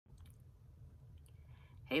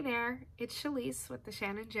Hey there, it's Shalise with the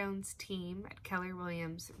Shannon Jones Team at Keller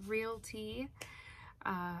Williams Realty.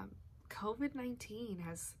 COVID-19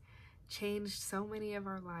 has changed so many of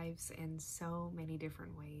our lives in so many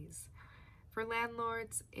different ways. For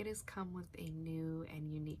landlords, it has come with a new and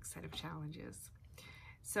unique set of challenges.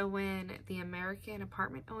 So when the American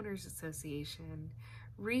Apartment Owners Association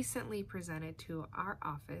recently presented to our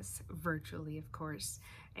office, virtually of course,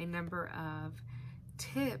 a number of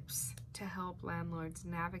tips to help landlords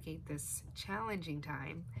navigate this challenging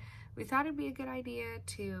time, we thought it'd be a good idea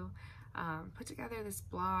to put together this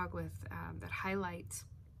blog with that highlights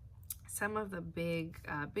some of the big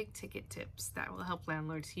ticket tips that will help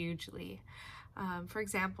landlords hugely. For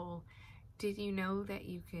example, did you know that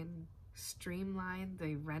you can streamline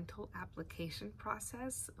the rental application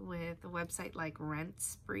process with a website like Rent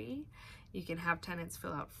Spree? You can have tenants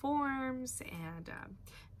fill out forms and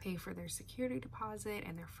pay for their security deposit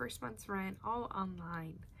and their first month's rent all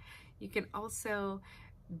online. You can also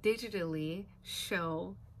digitally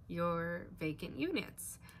show your vacant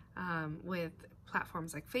units with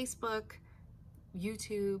platforms like Facebook,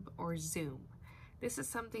 YouTube, or Zoom. This is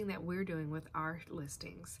something that we're doing with our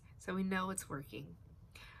listings, so we know it's working.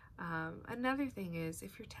 Another thing is,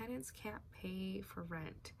 if your tenants can't pay for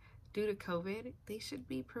rent due to COVID, they should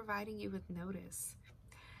be providing you with notice.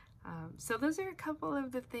 So those are a couple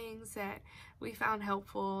of the things that we found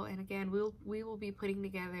helpful, and again, we will be putting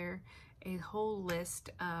together a whole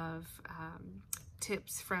list of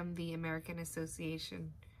tips from the American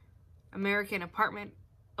Apartment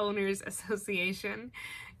Owners Association,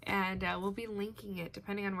 and we'll be linking it,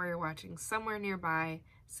 depending on where you're watching, somewhere nearby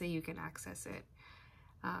so you can access it.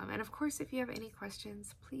 And of course, if you have any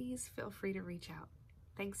questions, please feel free to reach out.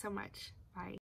 Thanks so much.